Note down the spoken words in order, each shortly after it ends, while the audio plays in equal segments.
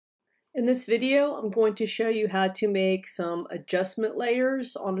In this video, I'm going to show you how to make some adjustment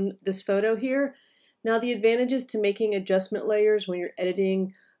layers on this photo here. Now, the advantages to making adjustment layers when you're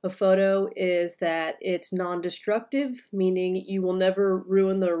editing a photo is that it's non-destructive, meaning you will never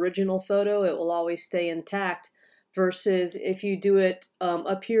ruin the original photo. It will always stay intact. Versus if you do it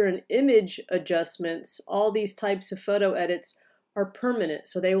up here in image adjustments, all these types of photo edits are permanent.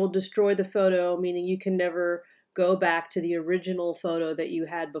 So they will destroy the photo, meaning you can never go back to the original photo that you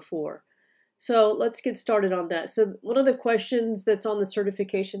had before. So let's get started on that. So one of the questions that's on the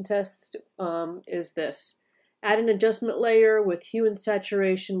certification test is this. Add an adjustment layer with hue and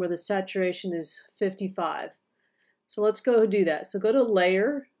saturation where the saturation is 55. So let's go do that. So go to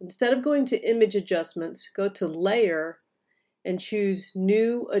Layer. Instead of going to Image Adjustments, go to Layer and choose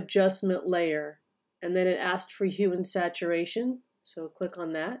New Adjustment Layer. And then it asked for hue and saturation. So click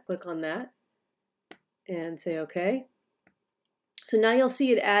on that, and say OK. So now you'll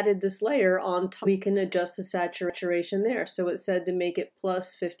see it added this layer on top. We can adjust the saturation there. So it said to make it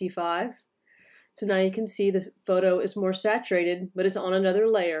plus 55. So now you can see the photo is more saturated, but it's on another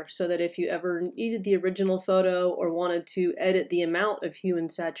layer so that if you ever needed the original photo or wanted to edit the amount of hue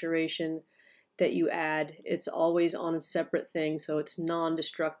and saturation that you add, it's always on a separate thing, so it's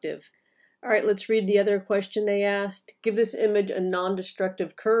non-destructive. All right, let's read the other question they asked. Give this image a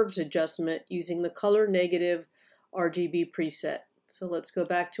non-destructive curves adjustment using the color negative RGB preset. So let's go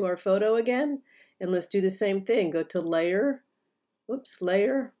back to our photo again, and let's do the same thing. Go to Layer,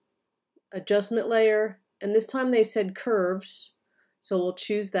 Layer, Adjustment Layer, and this time they said Curves, so we'll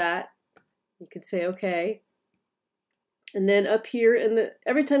choose that. You can say OK. And then up here,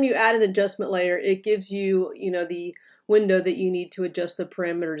 every time you add an adjustment layer, it gives you, the window that you need to adjust the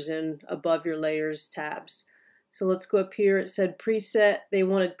parameters in above your Layers tabs. So let's go up here. It said Preset. They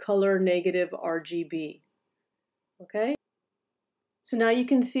wanted color negative RGB. Okay. So now you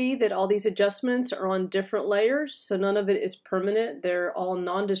can see that all these adjustments are on different layers, so none of it is permanent. They're all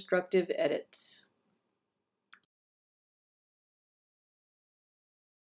non-destructive edits.